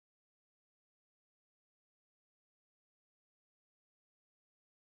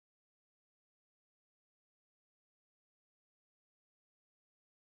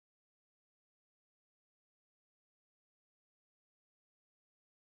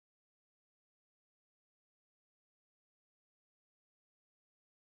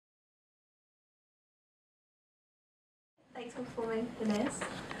Thanks for performing, Denise.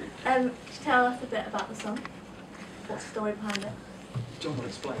 Could you tell us a bit about the song? What's the story behind it? John will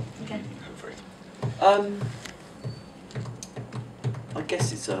explain. Okay. Go for it. I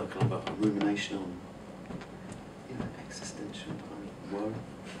guess it's a kind of a rumination on, existential kind of woe.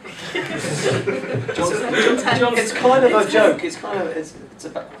 It's kind of a joke. It's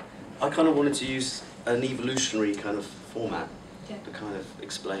about. I kind of wanted to use an evolutionary kind of format to kind of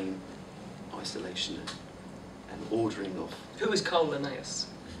explain isolation and ordering of. Who is Carl Linnaeus?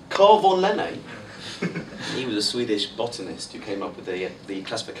 Carl von Linné. He was a Swedish botanist who came up with the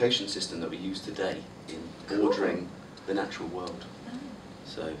classification system that we use today in ordering the natural world.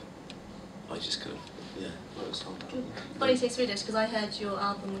 So I just kind of, I was told that. Funny you say Swedish, because I heard your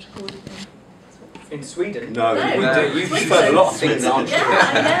album was recorded In Sweden? No, No. you've heard a lot of things, aren't you?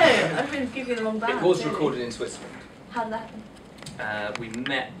 Yeah, I know. I've been giving the wrong band. It was really. recorded in Switzerland. How did that happen? We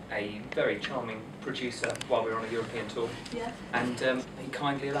met a very charming producer while we were on a European tour, Yeah. and he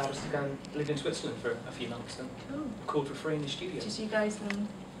kindly allowed us to go and live in Switzerland for a few months and record for free in the studio. Just you guys in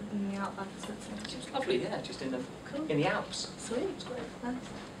the outback of Switzerland. It was lovely, yeah, just in the Alps. Sweet. It was great. Nice.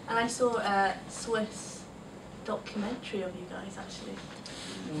 And I saw a Swiss documentary of you guys actually,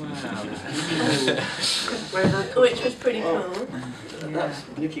 Wow. which was pretty cool.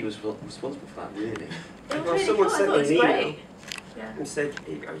 Nikki was responsible for that, really. It was Well, really someone cool. I sent thought it me was an great. email and said,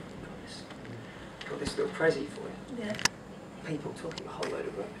 here you go, got this little prezi for you. Yeah. People talking a whole load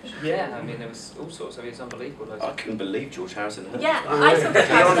of rubbish. Yeah, I mean, there was all sorts of it. It's unbelievable. Loads I of couldn't believe George Harrison heard Yeah, I know. I saw the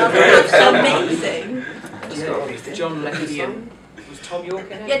cast. I amazing. Just got all these John Lehtian. Was Tom York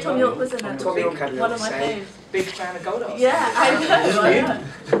in it? Yeah, Tom York was in it. Tom York had a One of little my say. faves. Big fan of Goldheart. Yeah, I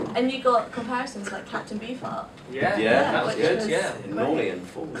know. And you got comparisons like Captain Beefheart. Yeah, Yeah, that was which good. was Yeah. in Norwegian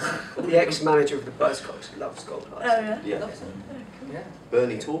form. The ex-manager of the Buzzcocks loves Goldheart. Oh yeah. Yeah. Oh, cool. Yeah.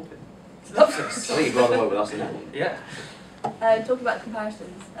 Bernie Taupin. Loves I us. think he'd rather work with us in that one. Yeah. Talking about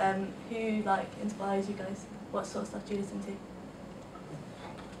comparisons, who like inspires you guys? What sort of stuff do you listen to?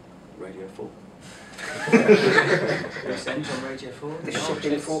 Radio 4. We sent on Radio 4. The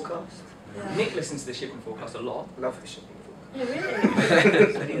shipping forecast. Yeah. Nick listens to the shipping forecast a lot. Love the shipping forecast.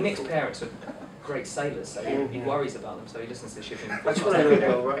 Yeah, really? Nick's parents are great sailors, so he worries about them, so he listens to the shipping I forecast. just want to know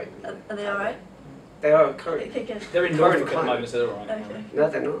they're all right. Are they alright? They are currently. They're in Current Norfolk at the climate. moment, so they're alright. Okay. No,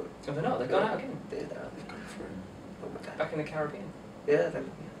 they're not. Oh, they're not, they've gone out again. They've gone through. Oh my god. Back in the Caribbean. Yeah, they're there.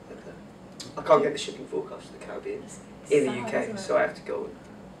 I can't get the shipping forecast to the Caribbean in the UK, so I have to go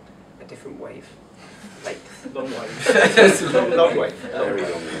a different wave. Length. Long way. Long way. Very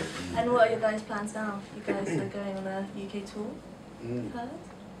long way. And what are your guys' plans now? You guys are going on a UK tour, heard?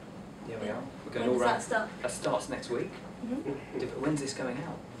 Yeah, we are. We're going When all does that round. start? That starts next week. Mm-hmm. When's this going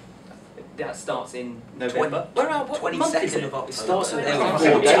out? That starts in November. 22nd of October. It starts in Oh,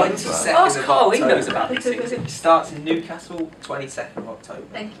 November. 22nd Ask of Carl, he knows October. about these things. It starts in Newcastle, 22nd of October.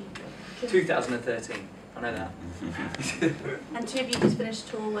 Thank you. 2013. I know that. And two of you just finished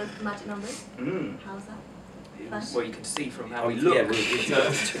a tour with Magic Numbers. Mm. How's that? Well, you can see from how Oh, we look. yeah,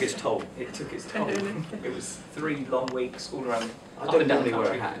 it took its toll. It took its toll. It was 3 long weeks all around. I up don't and down the normally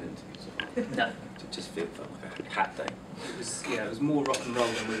wear a country. hat in interviews. No, It just felt like a hat day. it was it was more rock and roll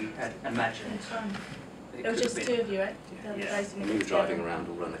than we had imagined. It's fun. It It was could just have two been. of you, right? The other guys didn't We get were driving together. around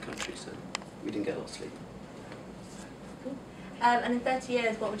all around the country, so we didn't get a lot of sleep. And in 30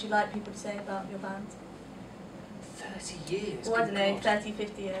 years, what would you like people to say about your band? 30 years. Well, I don't good know, God. 30,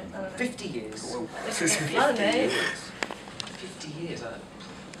 50 years, I don't know. 50 years. I don't know. 50 years.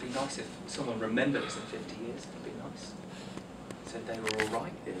 It'd be nice if someone remembered us in 50 years. It'd be nice. Said they were all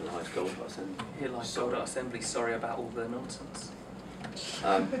right. In live Goldheart Assembly. Here, like Goldheart Assembly, sorry about all the nonsense.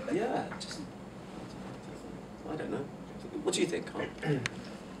 Yeah, just. I don't know. What do you think, Carl?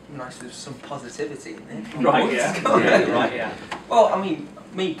 Nice, there's some positivity in there. Right, yeah. Right, yeah. Well, I mean,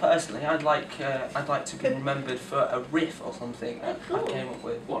 me personally, I'd like to be remembered for a riff or something that cool. I came up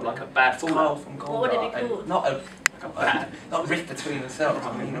with. What, like a bad Carl fall? from What would it be Goldheart, and called? not a bad. not a riff between themselves.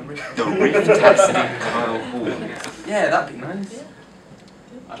 I mean a riff. The riff-tastic Kyle Hall. Yeah, that'd be nice. Yeah.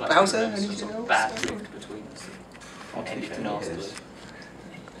 I'd like Bowser, to remember some anything sort of else? bad rift between us. I'll take Anything it. nasty.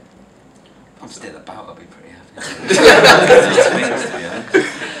 I'm still about, I'll be pretty happy.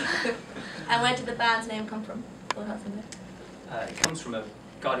 And where did the band's name come from? Goldheart Assembly? It comes from a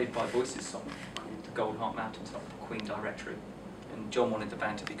Guided by Voices song called The Goldheart Mountaintop Queen Directory. And John wanted the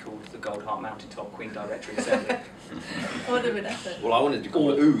band to be called The Goldheart Mountaintop Queen Directory Assembly. What did we effort? Well, I wanted to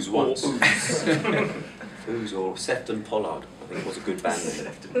call it Ooze once. Ooze. Ooze or Sefton Pollard. I think was a good band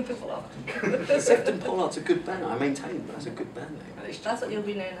name. Sefton Pollard's a good band name. I maintain that's a good band name. That's what you'll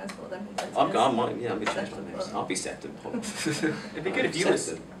be known as for then. I'm going to change my name. I'll be Sefton Pollard. It'd be good if you were.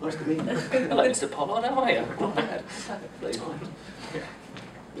 Sefton. Nice to meet you. I like Mr. Pollard, how are you? Not bad. Play time.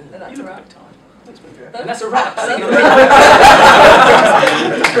 And that's You a look wrap. like time. Thanks, man. And that's a wrap.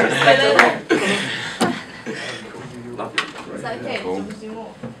 Lovely. Is that okay? Cool. Do you want me to do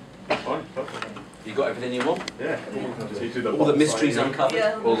more? Fine, perfect. You got everything you want? Yeah. All the mysteries uncovered?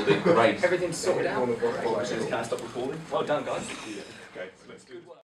 Yeah. All of it. Great. Everything's sorted out. Can I stop recording? Well done, guys.